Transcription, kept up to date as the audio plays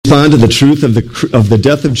respond to the truth of the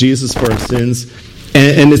death of Jesus for our sins,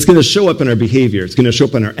 and it's going to show up in our behavior. It's going to show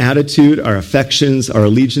up in our attitude, our affections, our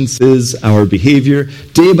allegiances, our behavior,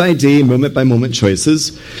 day by day, moment by moment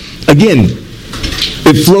choices. Again,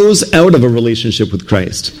 it flows out of a relationship with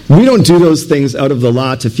Christ. We don't do those things out of the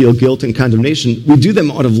law to feel guilt and condemnation. We do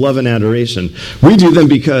them out of love and adoration. We do them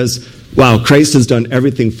because, wow, Christ has done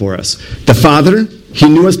everything for us. The Father, He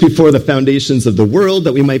knew us before the foundations of the world,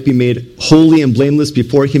 that we might be made holy and blameless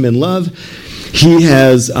before Him in love. He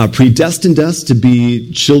has predestined us to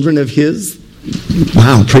be children of His.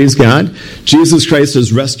 Wow, praise God. Jesus Christ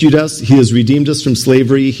has rescued us. He has redeemed us from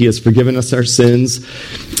slavery. He has forgiven us our sins.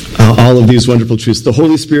 All of these wonderful truths. The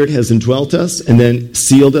Holy Spirit has indwelt us and then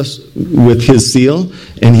sealed us with His seal,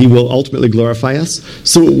 and He will ultimately glorify us.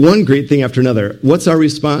 So one great thing after another. What's our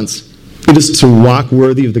response? It is to walk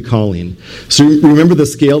worthy of the calling. So remember the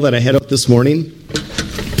scale that I had up this morning?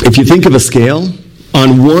 If you think of a scale,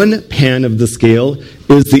 on one pan of the scale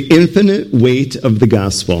is the infinite weight of the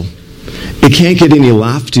gospel. It can't get any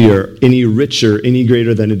loftier, any richer, any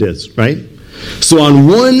greater than it is, right? So on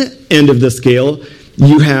one end of the scale,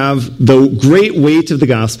 you have the great weight of the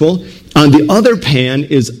gospel. On the other pan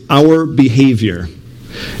is our behavior.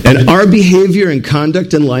 And our behavior and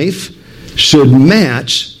conduct in life should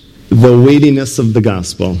match the weightiness of the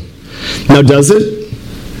gospel. Now, does it?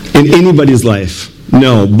 In anybody's life?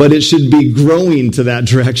 No, but it should be growing to that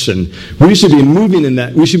direction. We should be moving in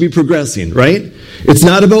that. We should be progressing, right? It's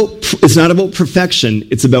not about perfection.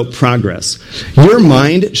 It's about progress. Your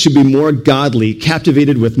mind should be more godly,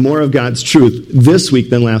 captivated with more of God's truth this week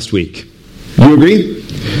than last week. You agree?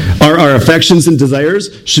 Our affections and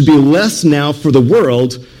desires should be less now for the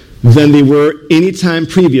world than they were any time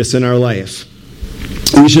previous in our life.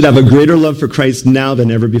 We should have a greater love for Christ now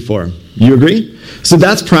than ever before. You agree? So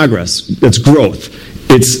that's progress. That's growth.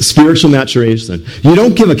 It's spiritual maturation. You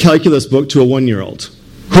don't give a calculus book to a 1-year-old.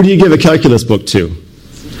 Who do you give a calculus book to?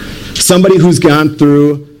 Somebody who's gone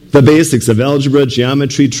through the basics of algebra,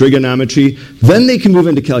 geometry, trigonometry. Then they can move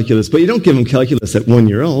into calculus. But you don't give them calculus at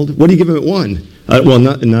 1-year-old. What do you give them at 1? Well,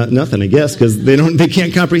 nothing, I guess, because they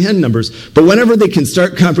can't comprehend numbers. But whenever they can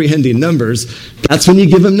start comprehending numbers, that's when you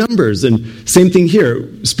give them numbers. And same thing here.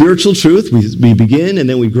 Spiritual truth, we begin and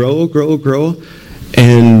then we grow,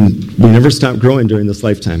 and we never stop growing during this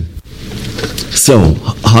lifetime. So,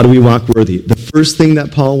 how do we walk worthy? The first thing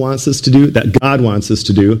that Paul wants us to do, that God wants us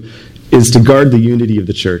to do, is to guard the unity of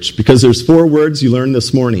the church. Because there's 4 words you learned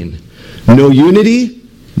this morning. No unity,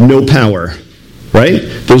 no power. Right?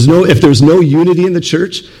 If there's no unity in the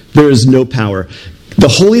church, there is no power. The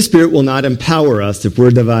Holy Spirit will not empower us if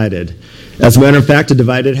we're divided. As a matter of fact, a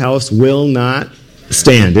divided house will not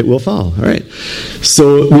stand. It will fall. All right.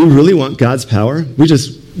 So we really want God's power.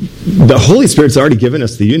 The Holy Spirit's already given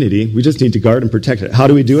us the unity. We just need to guard and protect it. How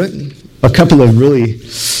do we do it? A couple of really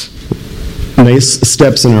nice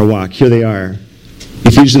steps in our walk. Here they are.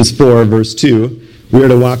 Ephesians 4, verse 2. We are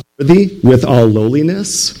to walk worthy with all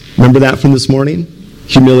lowliness. Remember that from this morning?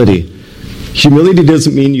 Humility. Humility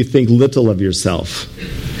doesn't mean you think little of yourself.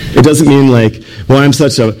 It doesn't mean like, well, I'm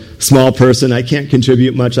such a small person, I can't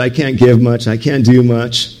contribute much, I can't give much, I can't do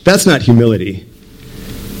much. That's not humility.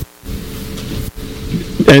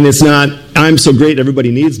 And it's not, I'm so great, everybody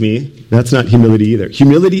needs me. That's not humility either.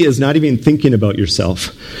 Humility is not even thinking about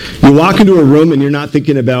yourself. You walk into a room and you're not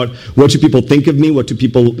thinking about, what do people think of me?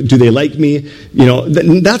 Do they like me?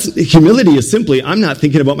 Humility is simply, I'm not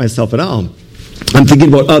thinking about myself at all. I'm thinking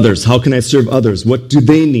about others. How can I serve others? What do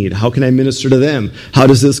they need? How can I minister to them? How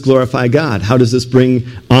does this glorify God? How does this bring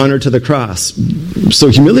honor to the cross? So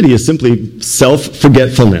humility is simply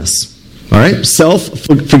self-forgetfulness. All right?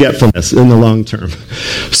 Self-forgetfulness in the long term.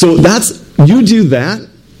 So you do that,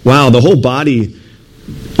 wow, the whole body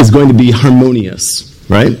is going to be harmonious,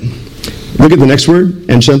 right? Look at the next word,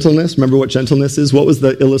 and gentleness. Remember what gentleness is? What was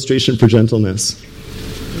the illustration for gentleness?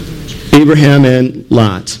 Abraham and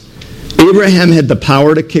Lot. Abraham had the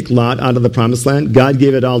power to kick Lot out of the promised land. God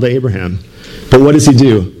gave it all to Abraham. But what does he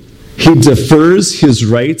do? He defers his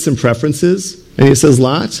rights and preferences, and he says,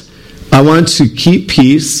 Lot, I want to keep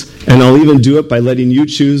peace, and I'll even do it by letting you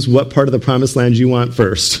choose what part of the promised land you want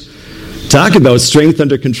first. Talk about strength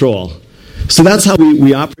under control. So that's how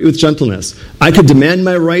we operate with gentleness. I could demand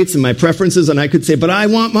my rights and my preferences, and I could say, but I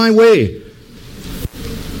want my way.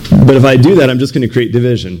 But if I do that, I'm just going to create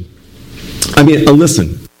division. I mean,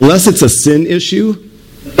 listen, unless it's a sin issue,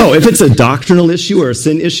 if it's a doctrinal issue or a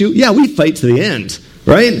sin issue, yeah, we fight to the end,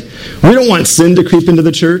 right? We don't want sin to creep into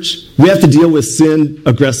the church. We have to deal with sin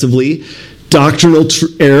aggressively. Doctrinal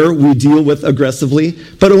error we deal with aggressively.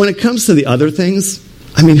 But when it comes to the other things,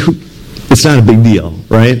 I mean, it's not a big deal,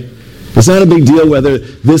 right? It's not a big deal whether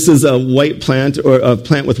this is a white plant or a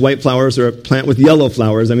plant with white flowers or a plant with yellow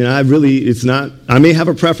flowers. I mean, I may have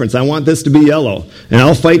a preference. I want this to be yellow, and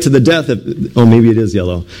I'll fight to the death maybe it is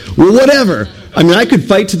yellow. Well, whatever. I mean, I could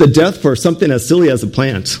fight to the death for something as silly as a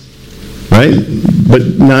plant, right?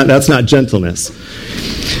 But that's not gentleness.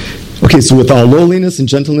 Okay, so with all lowliness and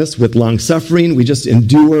gentleness, with long suffering, we just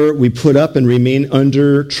endure, we put up and remain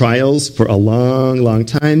under trials for a long, long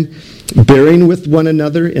time, bearing with one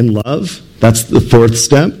another in love. That's the fourth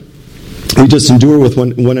step. We just endure with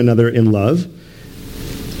one another in love.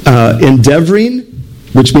 Endeavoring,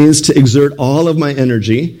 which means to exert all of my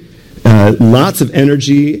energy, lots of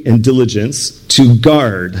energy and diligence to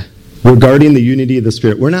guard. We're guarding the unity of the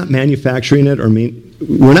Spirit. We're not manufacturing it,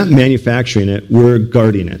 we're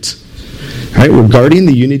guarding it. Right? We're guarding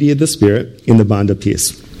the unity of the Spirit in the bond of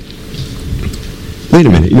peace. Wait a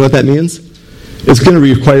minute. You know what that means? It's going to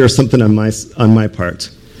require something on my part.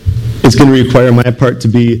 It's going to require my part to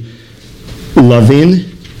be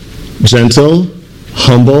loving, gentle,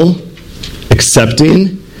 humble,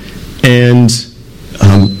 accepting, and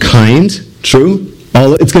kind. True.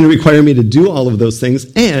 It's going to require me to do all of those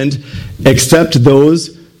things and accept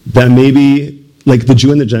those that maybe, like the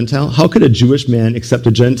Jew and the Gentile. How could a Jewish man accept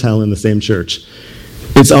a Gentile in the same church?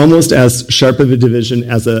 It's almost as sharp of a division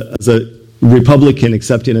as a Republican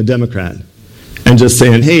accepting a Democrat and just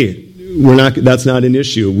saying, hey, that's not an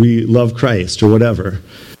issue. We love Christ or whatever.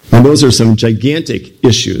 And those are some gigantic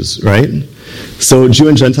issues, right? So Jew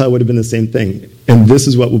and Gentile would have been the same thing. And this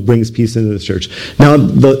is what brings peace into the church. Now,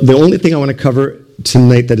 the only thing I want to cover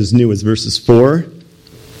tonight that is new is verses 4,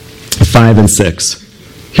 5, and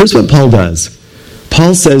 6. Here's what Paul does.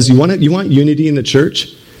 Paul says, you want unity in the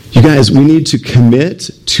church? You guys, we need to commit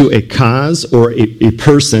to a cause or a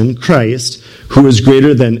person, Christ, who is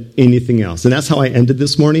greater than anything else. And that's how I ended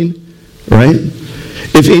this morning, right?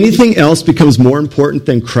 If anything else becomes more important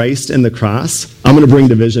than Christ and the cross, I'm going to bring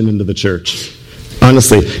division into the church.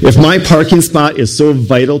 Honestly, if my parking spot is so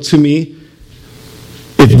vital to me,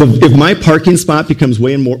 if my parking spot becomes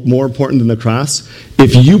way more important than the cross,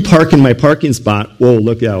 if you park in my parking spot, whoa,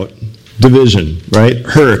 look out. Division, right?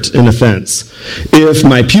 Hurt and offense. If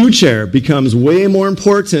my pew chair becomes way more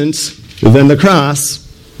important than the cross,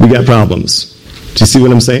 we got problems. Do you see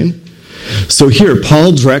what I'm saying? So here,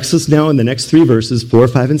 Paul directs us now in the next 3 verses, 4,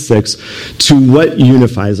 5, and 6, to what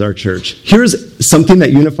unifies our church. Here's something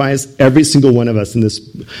that unifies every single one of us in this.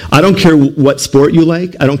 I don't care what sport you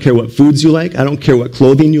like. I don't care what foods you like. I don't care what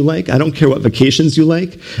clothing you like. I don't care what vacations you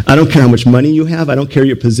like. I don't care how much money you have. I don't care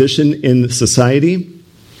your position in society.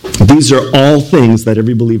 These are all things that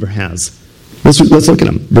every believer has. Let's look at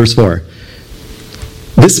them. Verse 4.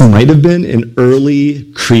 This might have been an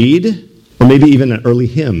early creed, or maybe even an early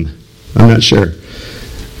hymn. I'm not sure.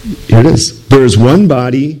 Here it is. There is one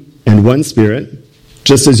body and one Spirit,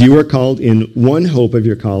 just as you are called in one hope of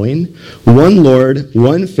your calling, one Lord,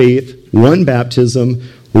 one faith, one baptism,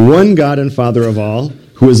 one God and Father of all,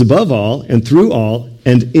 who is above all and through all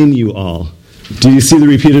and in you all. Do you see the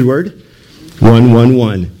repeated word? 1, 1,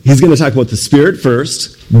 1. He's going to talk about the Spirit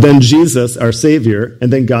first, then Jesus, our Savior,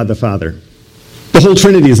 and then God the Father. The whole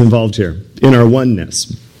Trinity is involved here in our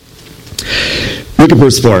oneness. Look at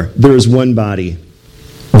verse 4. There is one body.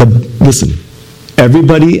 Listen,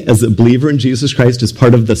 everybody as a believer in Jesus Christ is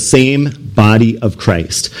part of the same body of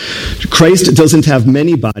Christ. Christ doesn't have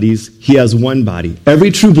many bodies. He has one body.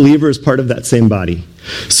 Every true believer is part of that same body.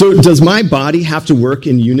 So does my body have to work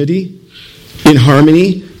in unity? In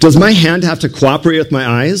harmony? Does my hand have to cooperate with my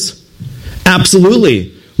eyes?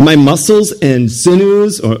 Absolutely. My muscles and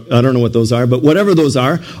sinews, or I don't know what those are, but whatever those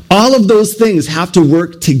are, all of those things have to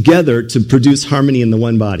work together to produce harmony in the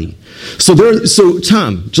one body. So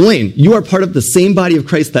Tom, Jelaine, you are part of the same body of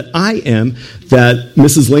Christ that I am, that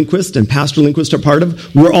Mrs. Lindquist and Pastor Lindquist are part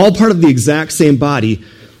of. We're all part of the exact same body,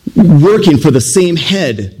 working for the same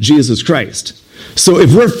head, Jesus Christ. So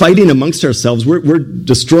if we're fighting amongst ourselves, we're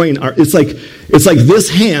destroying it's like this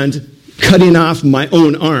hand cutting off my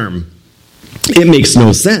own arm. It makes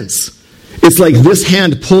no sense. It's like this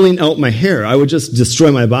hand pulling out my hair. I would just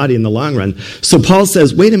destroy my body in the long run. So Paul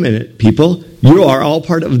says, wait a minute, people. You are all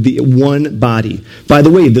part of the one body. By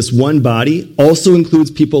the way, this one body also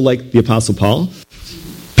includes people like the Apostle Paul,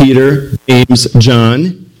 Peter, James,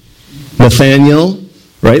 John, Nathaniel,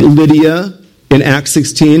 right? Lydia in Acts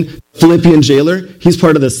 16, Philippian jailer. He's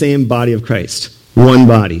part of the same body of Christ. One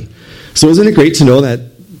body. So isn't it great to know that,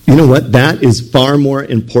 you know what, that is far more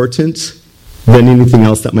important than anything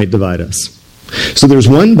else that might divide us. So there's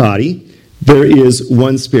one body, there is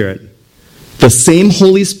one Spirit. The same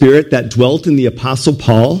Holy Spirit that dwelt in the Apostle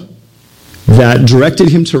Paul, that directed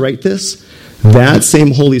him to write this, That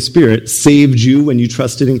same Holy Spirit saved you when you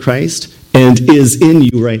trusted in Christ and is in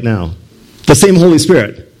you right now. The same Holy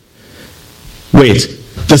Spirit. Wait,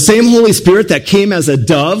 the same Holy Spirit that came as a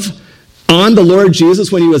dove on the Lord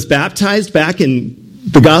Jesus when he was baptized back in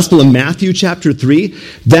the Gospel of Matthew chapter 3,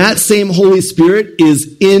 that same Holy Spirit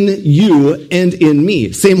is in you and in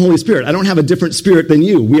me. Same Holy Spirit. I don't have a different spirit than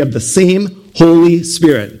you. We have the same Holy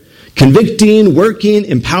Spirit. Convicting, working,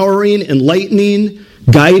 empowering, enlightening,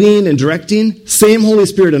 guiding, and directing. Same Holy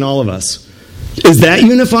Spirit in all of us. Is that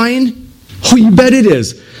unifying? Oh, you bet it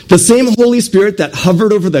is. The same Holy Spirit that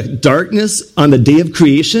hovered over the darkness on the day of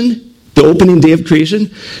creation, the opening day of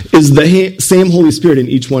creation, is the same Holy Spirit in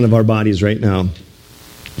each one of our bodies right now.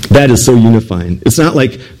 That is so unifying. It's not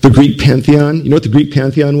like the Greek pantheon. You know what the Greek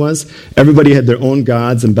pantheon was? Everybody had their own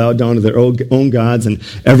gods and bowed down to their own gods, and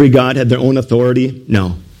every god had their own authority.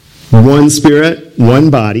 No. One Spirit, one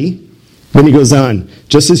body. Then he goes on,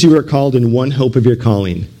 just as you were called in one hope of your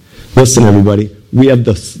calling. Listen, everybody, we have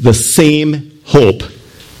the same hope.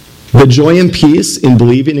 The joy and peace in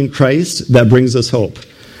believing in Christ, that brings us hope.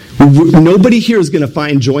 Nobody here is going to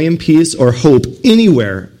find joy and peace or hope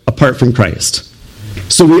anywhere apart from Christ.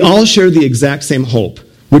 So we all share the exact same hope,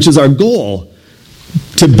 which is our goal,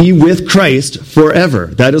 to be with Christ forever.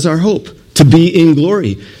 That is our hope, to be in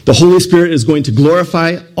glory. The Holy Spirit is going to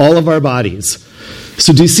glorify all of our bodies.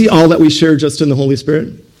 So do you see all that we share just in the Holy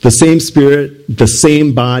Spirit? The same Spirit, the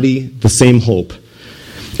same body, the same hope.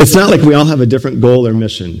 It's not like we all have a different goal or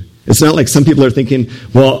mission. It's not like some people are thinking,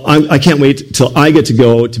 well, I can't wait till I get to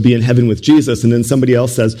go to be in heaven with Jesus, and then somebody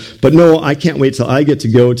else says, but no, I can't wait till I get to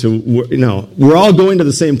go to, no. We're all going to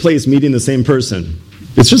the same place, meeting the same person.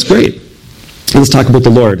 It's just great. Let's talk about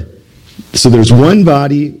the Lord. So there's one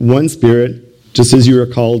body, one Spirit, just as you are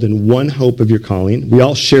called in one hope of your calling. We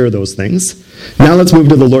all share those things. Now let's move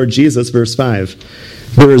to the Lord Jesus, verse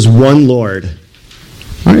 5. There is one Lord.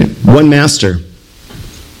 All right, one Master.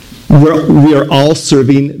 We are all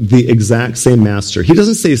serving the exact same Master. He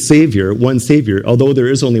doesn't say Savior, one Savior, although there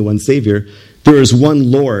is only one Savior. There is one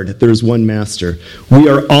Lord, there is one Master. We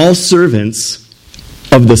are all servants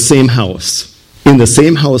of the same house, in the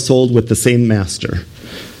same household with the same Master.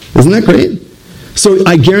 Isn't that great? So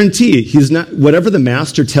I guarantee he's not, whatever the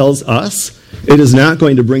Master tells us, it is not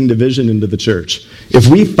going to bring division into the church. If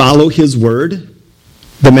we follow his word,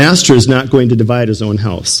 the Master is not going to divide his own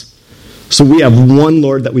house. So we have one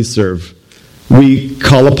Lord that we serve. We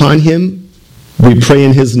call upon him. We pray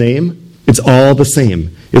in his name. It's all the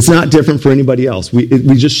same. It's not different for anybody else. We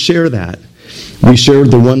just share that. We share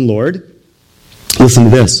the one Lord. Listen to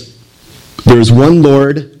this. There's one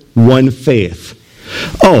Lord, one faith.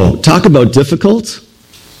 Oh, talk about difficult.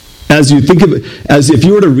 As you think of it, as if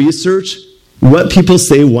you were to research what people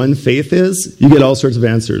say one faith is, you get all sorts of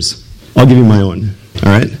answers. I'll give you my own.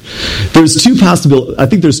 All right? I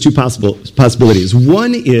think there's two possibilities.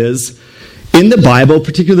 One is, in the Bible,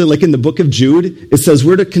 particularly like in the book of Jude, it says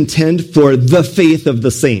we're to contend for the faith of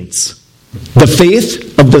the saints. The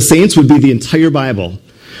faith of the saints would be the entire Bible.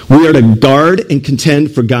 We are to guard and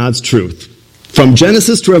contend for God's truth. From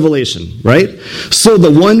Genesis to Revelation, right? So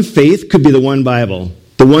the one faith could be the one Bible,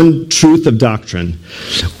 the one truth of doctrine.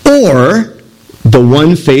 Or the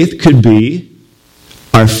one faith could be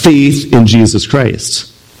our faith in Jesus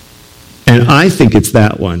Christ. And I think it's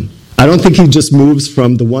that one. I don't think he just moves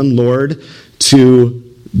from the one Lord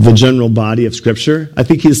to the general body of Scripture. I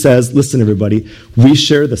think he says, listen, everybody, we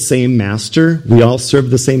share the same Master. We all serve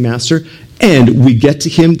the same Master. And we get to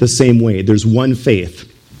him the same way. There's one faith.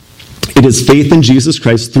 It is faith in Jesus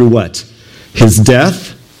Christ through what? His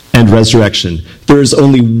death and resurrection. There is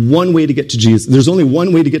only one way to get to Jesus. There's only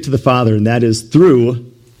one way to get to the Father, and that is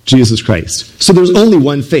through Jesus Christ. So there's only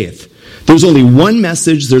one faith. There's only one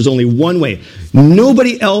message. There's only one way.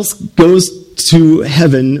 Nobody else goes to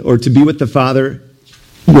heaven or to be with the Father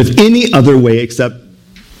with any other way except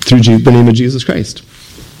through the name of Jesus Christ.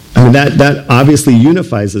 I mean, that obviously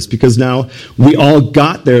unifies us because now we all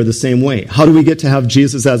got there the same way. How do we get to have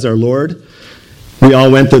Jesus as our Lord? We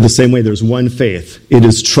all went there the same way. There's one faith. It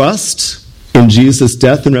is trust in Jesus'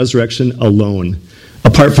 death and resurrection alone,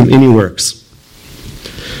 apart from any works.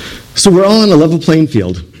 So we're all on a level playing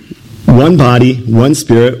field. One body, one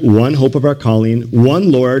Spirit, one hope of our calling,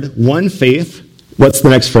 one Lord, one faith. What's the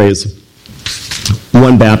next phrase?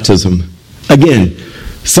 One baptism. Again,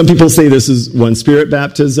 some people say this is one Spirit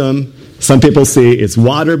baptism. Some people say it's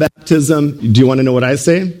water baptism. Do you want to know what I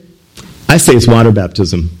say? I say it's water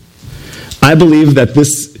baptism. I believe that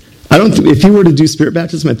if he were to do Spirit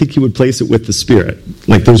baptism, I think he would place it with the Spirit.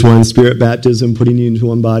 Like there's one Spirit baptism, putting you into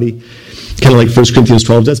one body, kind of like 1 Corinthians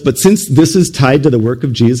 12 does. But since this is tied to the work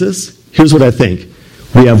of Jesus, here's what I think.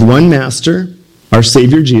 We have one master, our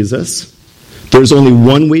Savior Jesus. There's only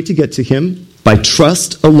one way to get to him, by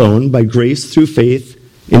trust alone, by grace through faith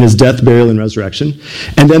in his death, burial, and resurrection.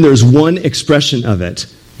 And then there's one expression of it.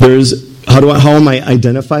 How am I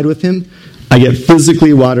identified with him? I get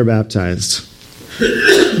physically water baptized.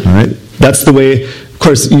 All right? That's the way. Of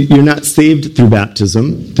course, you're not saved through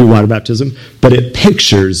baptism, through water baptism, but it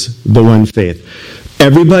pictures the one faith.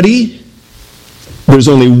 Everybody, there's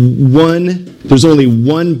only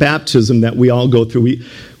one baptism that we all go through.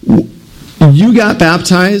 You got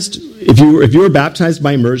baptized. If you were baptized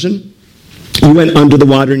by immersion, you went under the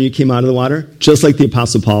water and you came out of the water, just like the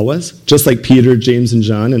Apostle Paul was, just like Peter, James, and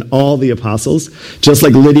John, and all the apostles, just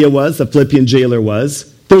like Lydia was, the Philippian jailer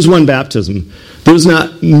was. There's one baptism. There's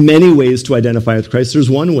not many ways to identify with Christ. There's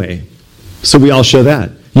one way. So we all share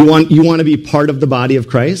that. You want to be part of the body of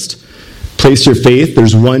Christ? Place your faith.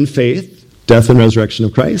 There's one faith, death and resurrection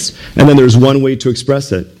of Christ. And then there's one way to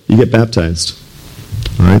express it. You get baptized.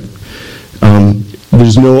 All right?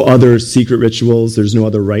 There's no other secret rituals. There's no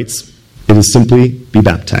other rites. It is simply be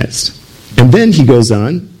baptized. And then he goes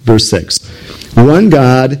on, verse 6. One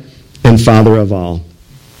God and Father of all.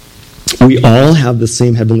 We all have the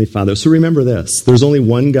same Heavenly Father. So remember this. There's only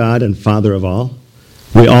one God and Father of all.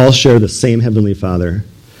 We all share the same Heavenly Father.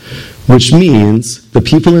 Which means the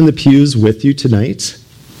people in the pews with you tonight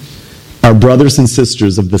are brothers and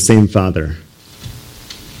sisters of the same Father.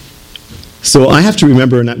 So I have to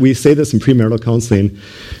remember, and we say this in premarital counseling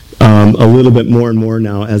a little bit more and more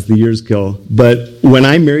now as the years go, but when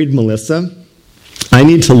I married Melissa, I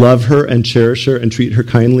need to love her and cherish her and treat her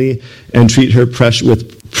kindly and treat her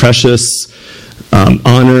with precious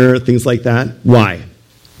honor, things like that. Why?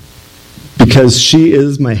 Because she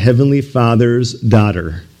is my Heavenly Father's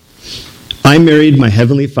daughter. I married my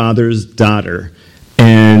Heavenly Father's daughter,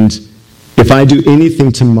 and if I do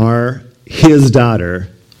anything to mar his daughter,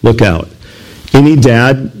 look out. Any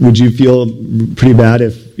dad, would you feel pretty bad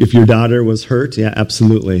if your daughter was hurt? Yeah,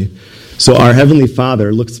 absolutely. So our Heavenly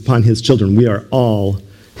Father looks upon his children. We are all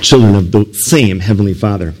children of the same Heavenly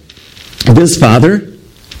Father. This Father,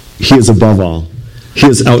 he is above all. He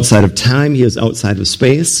is outside of time. He is outside of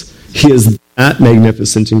space. He is that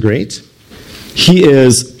magnificent and great. He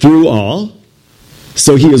is through all.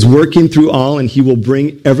 So he is working through all, and he will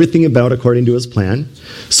bring everything about according to his plan.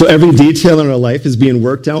 So every detail in our life is being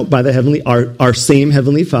worked out by our same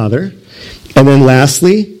Heavenly Father. And then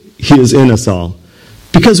lastly, he is in us all.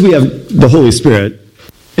 Because we have the Holy Spirit,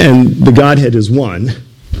 and the Godhead is one.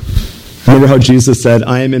 Remember how Jesus said,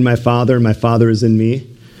 I am in my Father, and my Father is in me?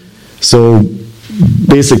 So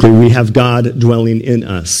basically, we have God dwelling in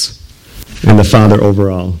us, and the Father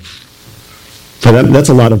overall. So that's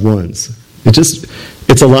a lot of ones.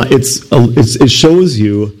 It's a lot. It shows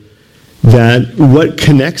you that what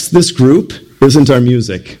connects this group isn't our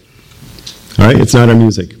music. All right, it's not our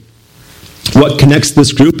music. What connects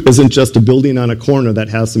this group isn't just a building on a corner that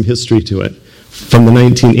has some history to it from the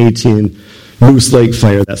 1918 Moose Lake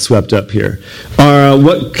fire that swept up here.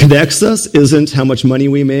 What connects us isn't how much money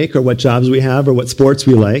we make or what jobs we have or what sports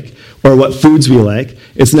we like or what foods we like.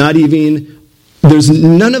 It's not even. There's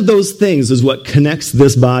none of those things is what connects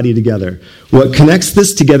this body together. What connects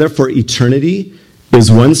this together for eternity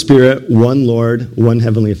is one Spirit, one Lord, one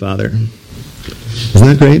Heavenly Father. Isn't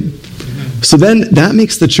that great? So then that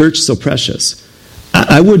makes the church so precious.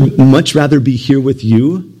 I would much rather be here with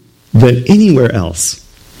you than anywhere else.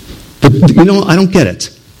 But, I don't get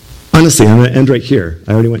it. Honestly, I'm going to end right here.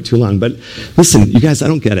 I already went too long. But listen, you guys, I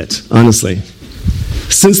don't get it, honestly.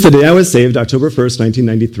 Since the day I was saved, October 1st,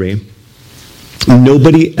 1993,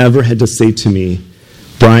 nobody ever had to say to me,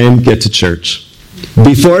 Brian, get to church.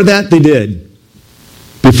 Before that, they did.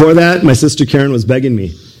 Before that, my sister Karen was begging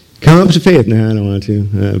me, come up to faith. No, I don't want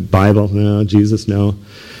to. Bible, no. Jesus, no.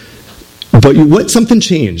 But something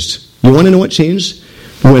changed. You want to know what changed?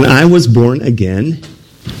 When I was born again,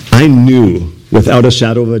 I knew without a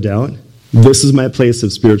shadow of a doubt, this is my place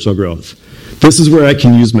of spiritual growth. This is where I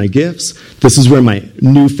can use my gifts. This is where my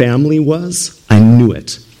new family was. I knew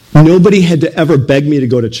it. Nobody had to ever beg me to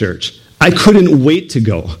go to church. I couldn't wait to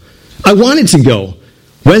go. I wanted to go.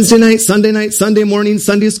 Wednesday night, Sunday morning,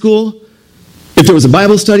 Sunday school. If there was a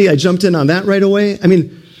Bible study, I jumped in on that right away. I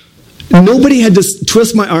mean, nobody had to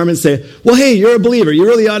twist my arm and say, well, hey, you're a believer. You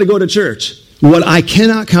really ought to go to church. What I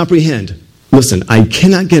cannot comprehend, listen, I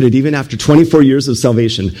cannot get it even after 24 years of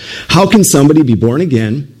salvation. How can somebody be born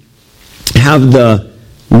again, have the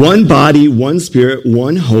one body, one Spirit,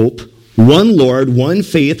 one hope, one Lord, one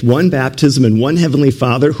faith, one baptism, and one Heavenly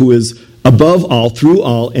Father who is above all, through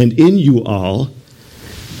all, and in you all,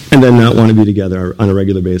 and then not want to be together on a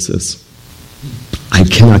regular basis? I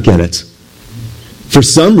cannot get it. for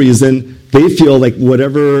some reason, they feel like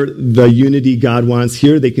whatever the unity God wants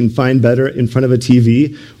here, they can find better in front of a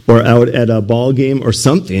TV or out at a ball game or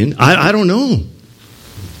something. I don't know.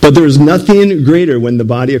 But there's nothing greater when the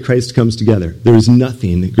body of Christ comes together. There is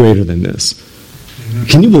nothing greater than this.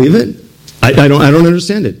 Can you believe it? I don't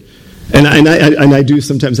understand it. And I do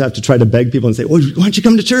sometimes have to try to beg people and say, well, why don't you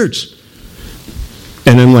come to church?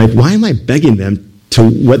 And I'm like, why am I begging them to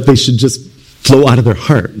what they should just flow out of their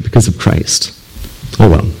heart because of Christ? Oh,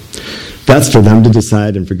 well. That's for them to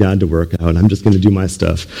decide and for God to work out. I'm just going to do my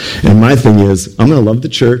stuff. And my thing is, I'm going to love the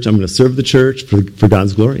church. I'm going to serve the church for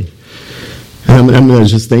God's glory. And I'm going to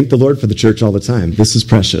just thank the Lord for the church all the time. This is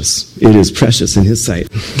precious. It is precious in His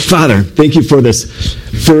sight. Father, thank you for this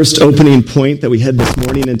first opening point that we had this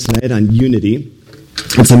morning and tonight on unity.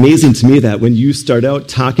 It's amazing to me that when you start out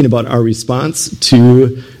talking about our response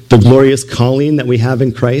to the glorious calling that we have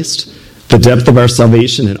in Christ, the depth of our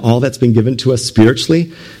salvation and all that's been given to us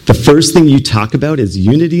spiritually, the first thing you talk about is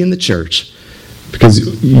unity in the church.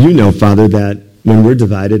 Because you know, Father, that when we're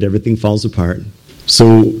divided, everything falls apart.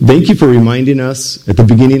 So thank you for reminding us at the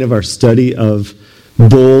beginning of our study of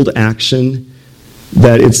bold action,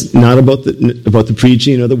 that it's not about the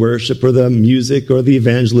preaching or the worship or the music or the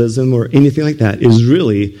evangelism or anything like that. It is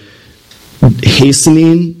really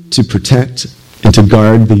hastening to protect and to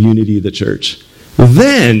guard the unity of the church.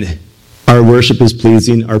 Then our worship is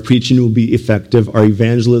pleasing, our preaching will be effective, our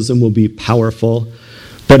evangelism will be powerful.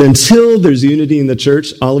 But until there's unity in the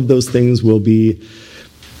church, all of those things will be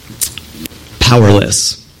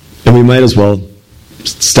powerless. And we might as well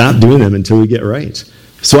stop doing them until we get right.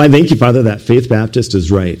 So I thank you, Father, that Faith Baptist is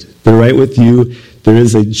right. They're right with you. There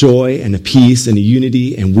is a joy and a peace and a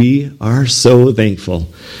unity, and we are so thankful.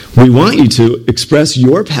 We want you to express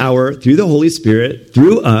your power through the Holy Spirit,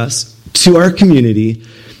 through us, to our community,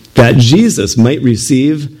 that Jesus might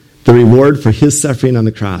receive the reward for His suffering on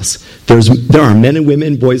the cross. There are men and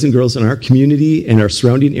women, boys and girls in our community and our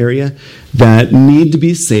surrounding area that need to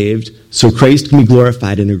be saved so Christ can be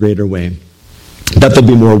glorified in a greater way. That there'll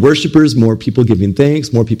be more worshipers, more people giving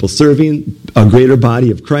thanks, more people serving, a greater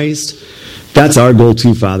body of Christ. That's our goal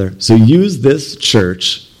too, Father. So use this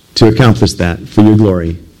church to accomplish that for your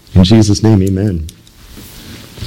glory. In Jesus' name, amen.